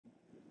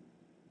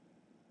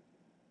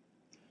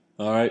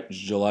All right, it's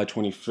July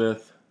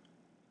 25th,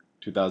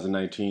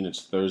 2019.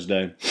 It's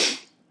Thursday.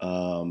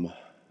 Um,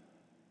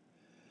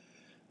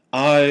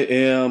 I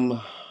am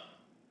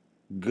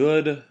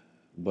good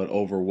but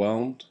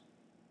overwhelmed.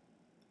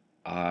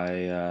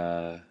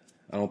 I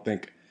don't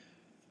think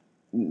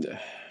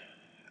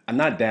I'm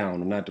not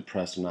down. I'm not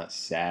depressed. I'm not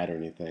sad or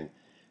anything.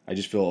 I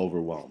just feel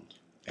overwhelmed,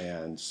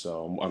 and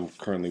so I'm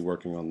currently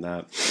working on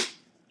that.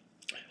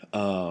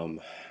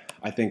 Um,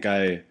 I think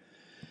I.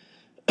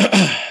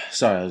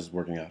 Sorry, I was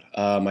working out.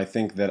 I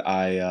think that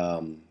I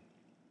don't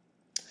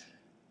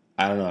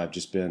know. I've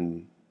just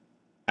been.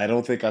 I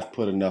don't think I've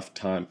put enough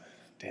time.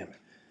 Damn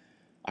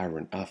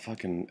it.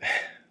 Fucking.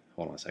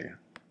 Hold on a second.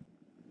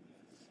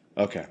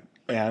 Okay.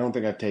 Yeah, I don't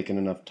think I've taken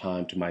enough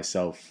time to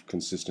myself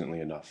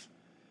consistently enough.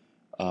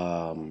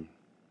 Um,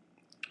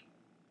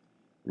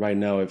 right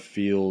now, it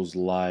feels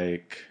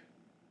like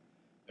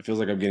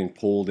I'm getting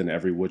pulled in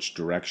every which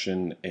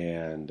direction,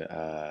 and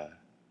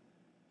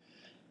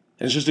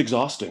it's just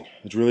exhausting.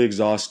 It's really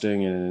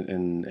exhausting,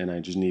 and I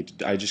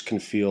just can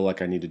feel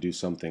like I need to do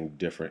something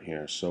different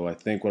here. So I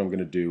think what I'm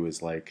gonna do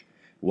is like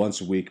once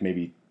a week,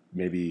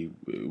 maybe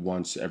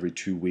once every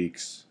 2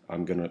 weeks,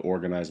 I'm gonna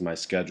organize my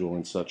schedule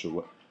in such a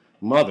way.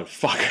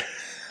 Motherfucker.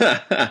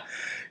 Yeah,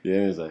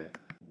 it's like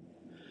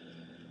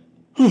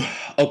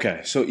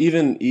okay. So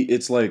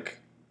it's like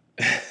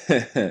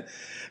so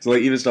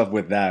like even stuff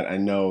with that.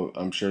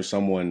 I'm sure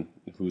someone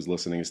who's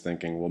listening is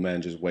thinking, well,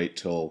 man, just wait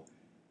till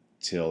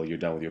you're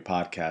done with your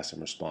podcast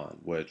and respond,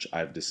 which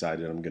I've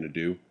decided I'm going to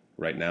do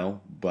right now.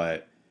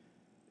 But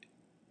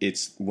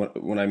it's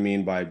what I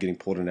mean by getting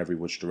pulled in every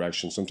which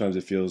direction. Sometimes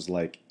it feels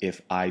like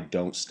if I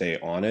don't stay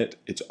on it,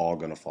 it's all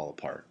going to fall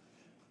apart.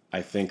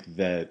 I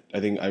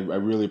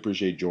really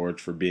appreciate George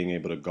for being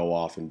able to go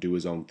off and do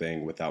his own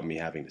thing without me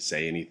having to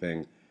say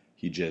anything.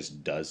 He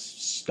just does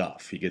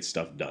stuff. He gets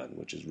stuff done,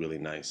 which is really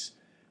nice.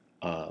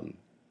 Um,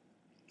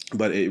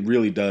 but it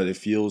really does. It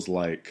feels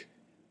like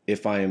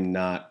if I am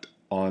not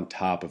on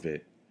top of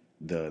it,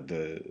 the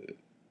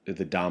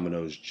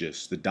domino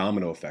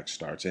effect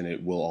starts and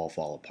it will all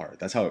fall apart.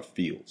 That's how it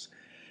feels.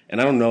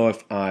 And I don't know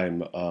if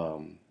I'm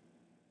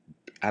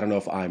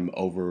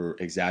over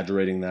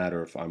exaggerating that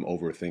or if I'm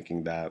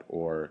overthinking that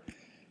or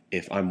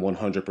if I'm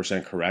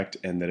 100% correct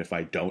and that if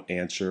I don't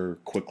answer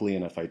quickly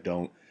and if I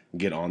don't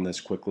get on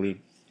this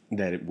quickly,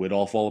 that it would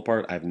all fall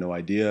apart. I have no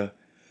idea.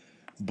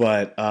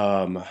 But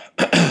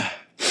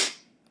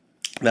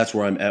that's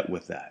where I'm at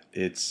with that.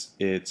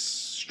 It's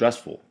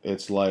stressful.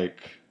 It's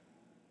like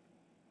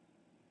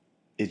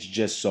it's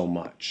just so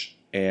much.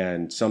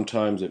 And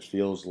sometimes it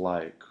feels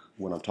like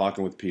when I'm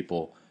talking with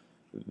people,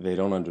 they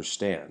don't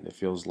understand. It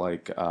feels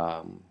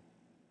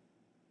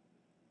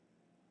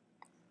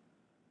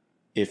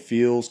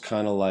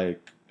kind of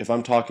like if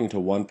I'm talking to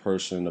one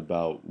person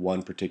about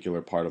one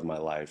particular part of my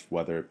life,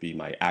 whether it be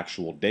my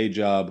actual day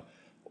job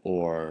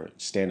or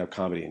stand up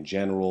comedy in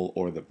general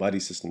or the buddy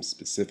system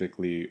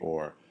specifically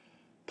or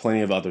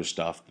plenty of other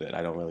stuff that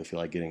I don't really feel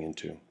like getting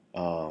into.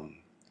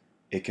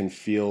 It can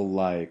feel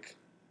like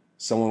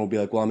someone will be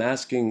like, "Well, I'm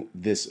asking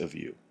this of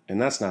you,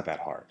 and that's not that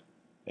hard.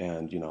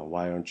 And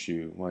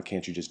why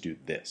can't you just do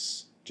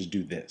this? Just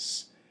do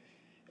this."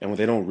 And what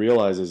they don't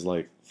realize is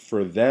like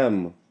for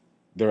them,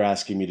 they're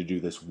asking me to do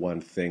this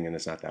one thing, and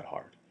it's not that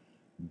hard.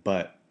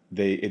 But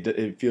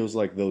it feels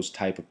like those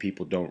type of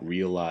people don't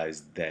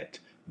realize that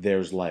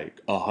there's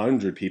like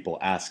 100 people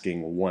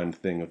asking one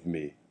thing of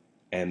me,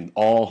 and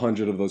all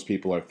 100 of those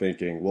people are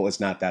thinking, well, it's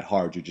not that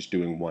hard. You're just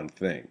doing one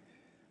thing.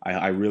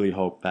 I really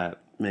hope that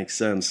makes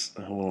sense.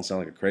 I don't sound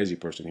like a crazy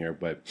person here,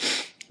 but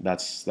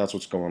that's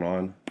what's going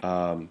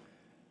on.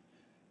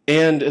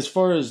 And as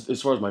far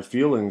as my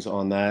feelings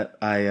on that,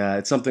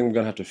 it's something I'm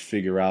gonna have to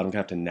figure out. I'm gonna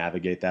have to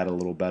navigate that a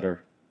little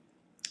better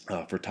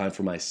for time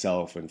for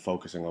myself and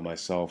focusing on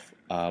myself.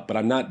 But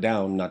I'm not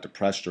down, not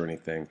depressed or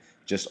anything,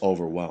 just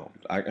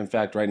overwhelmed. In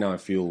fact, right now I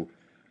feel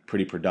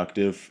pretty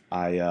productive.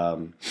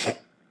 Growing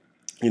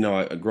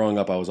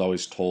up, I was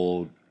always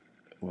told,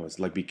 well, it's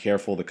like be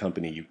careful the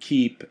company you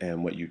keep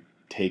and what you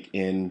take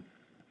in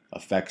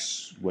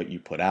affects what you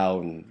put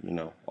out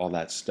and all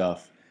that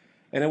stuff.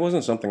 And it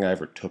wasn't something I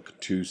ever took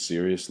too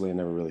seriously. I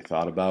never really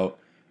thought about.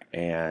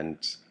 And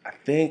I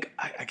think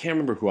I can't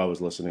remember who I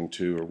was listening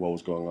to or what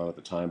was going on at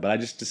the time, but I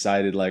just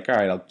decided like, all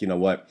right, you know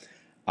what,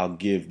 I'll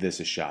give this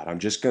a shot. I'm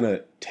just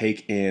gonna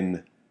take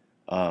in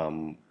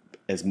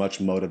as much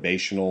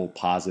motivational,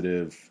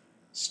 positive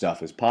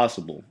stuff as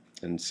possible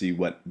and see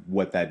what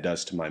that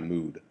does to my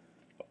mood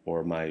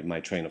or my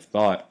train of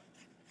thought.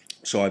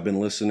 So I've been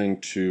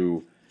listening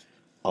to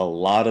a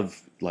lot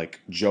of like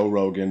Joe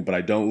Rogan, but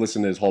I don't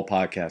listen to his whole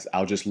podcast.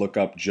 I'll just look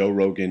up Joe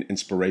Rogan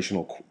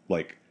inspirational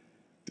like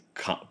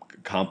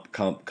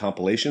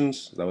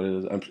compilations. Is that what it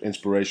is?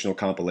 Inspirational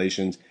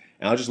compilations,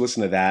 and I'll just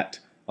listen to that.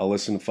 I'll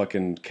listen to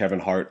fucking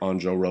Kevin Hart on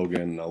Joe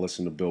Rogan. I'll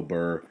listen to Bill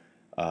Burr,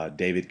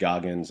 David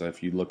Goggins.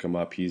 If you look him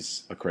up,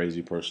 he's a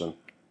crazy person.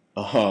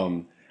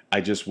 I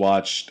just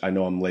watched. I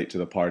know I'm late to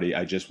the party.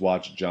 I just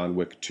watched John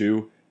Wick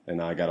 2,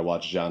 and I got to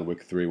watch John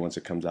Wick 3 once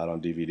it comes out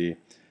on DVD.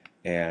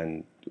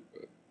 And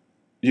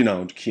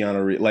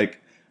Keanu Reeves.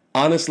 Like,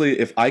 honestly,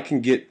 if I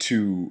can get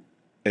to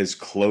as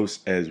close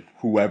as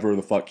whoever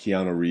the fuck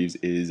Keanu Reeves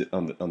is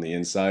on the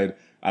inside,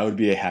 I would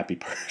be a happy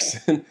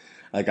person.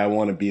 Like, I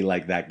want to be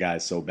like that guy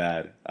so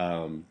bad.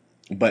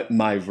 But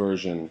my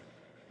version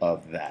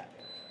of that,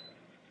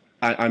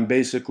 I'm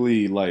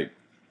basically like,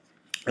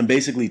 I'm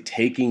basically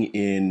taking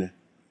in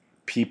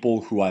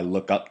people who I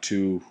look up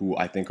to, who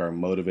I think are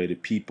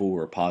motivated people, who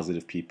are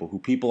positive people, who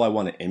people I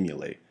want to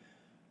emulate.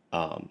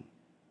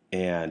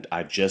 And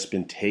I've just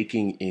been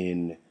taking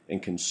in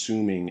and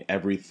consuming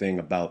everything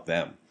about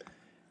them.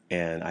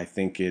 And I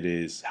think it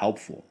is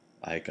helpful.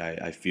 Like,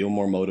 I feel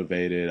more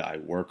motivated. I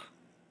work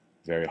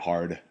very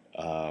hard,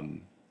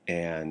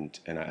 and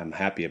I'm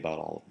happy about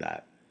all of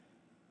that.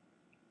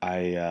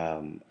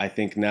 I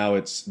think now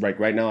it's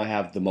right now I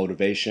have the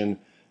motivation.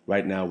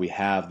 Right now we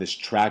have this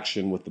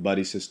traction with the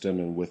buddy system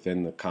and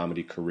within the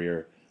comedy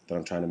career that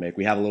I'm trying to make.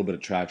 We have a little bit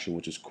of traction,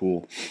 which is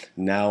cool.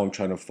 Now I'm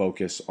trying to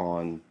focus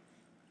on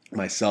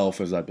myself,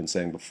 as I've been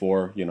saying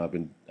before.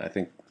 I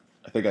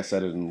think I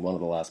said it in one of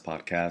the last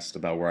podcasts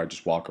about where I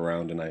just walk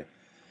around and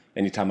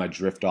anytime I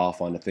drift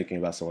off onto thinking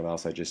about someone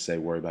else, I just say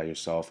worry about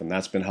yourself, and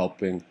that's been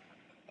helping.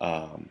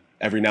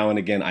 Every now and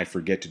again, I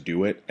forget to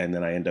do it, and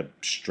then I end up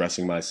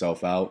stressing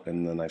myself out,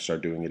 and then I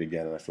start doing it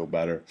again, and I feel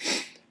better.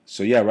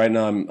 So yeah, right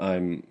now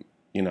I'm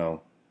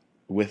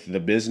with the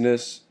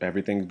business,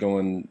 everything's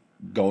going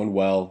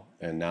well,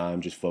 and now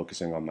I'm just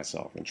focusing on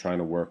myself and trying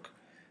to work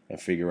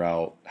and figure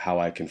out how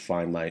I can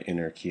find my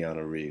inner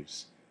Keanu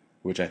Reeves,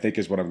 which I think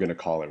is what I'm going to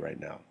call it right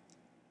now.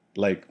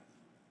 Like,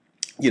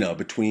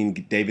 between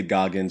David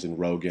Goggins and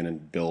Rogan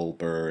and Bill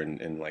Burr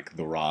and like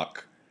The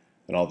Rock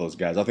and all those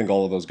guys, I think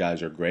all of those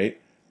guys are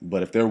great.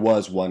 But if there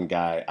was one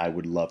guy I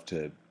would love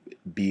to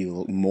be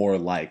more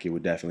like, it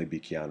would definitely be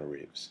Keanu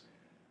Reeves.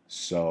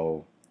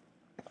 So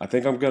I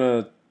think I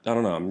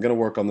don't know, I'm gonna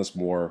work on this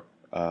more.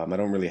 I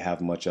don't really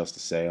have much else to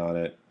say on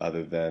it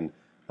other than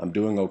I'm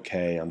doing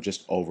okay. I'm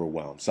just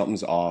overwhelmed.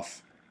 Something's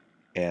off,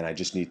 and I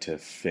just need to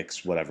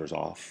fix whatever's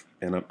off.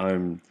 And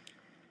I'm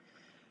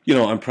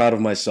proud of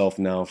myself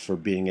now for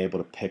being able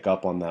to pick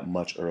up on that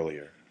much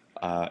earlier.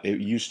 It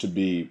used to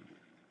be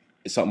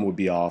something would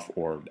be off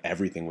or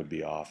everything would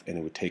be off, and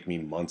it would take me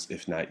months,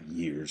 if not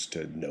years,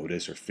 to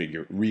notice or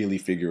really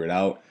figure it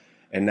out.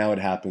 And now it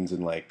happens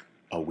in like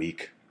a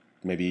week,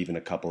 maybe even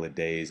a couple of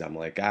days. I'm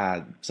like,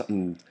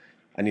 something,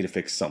 I need to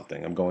fix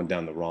something. I'm going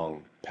down the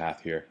wrong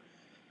path here.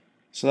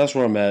 So that's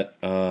where I'm at.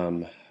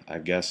 I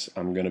guess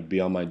I'm gonna be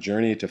on my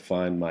journey to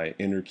find my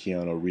inner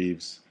Keanu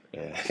Reeves,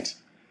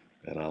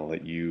 and I'll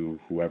let you,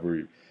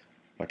 whoever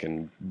I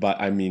can, but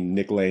I mean,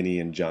 Nick Laney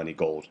and Johnny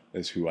Gold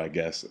is who I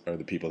guess are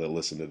the people that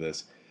listen to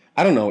this.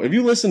 I don't know if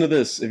you listen to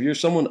this. If you're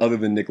someone other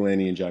than Nick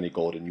Laney and Johnny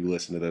Gold and you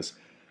listen to this,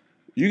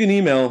 you can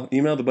email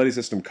the Buddy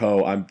System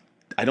Co.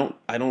 I don't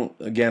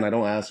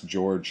ask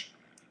George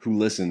who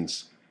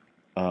listens.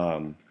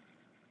 I'm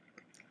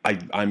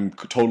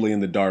totally in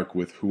the dark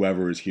with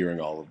whoever is hearing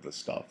all of this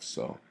stuff.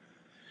 So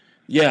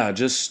yeah,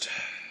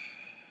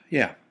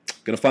 yeah,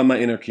 gonna find my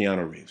inner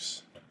Keanu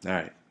Reeves. All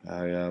right,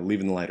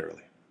 leaving the light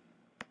early.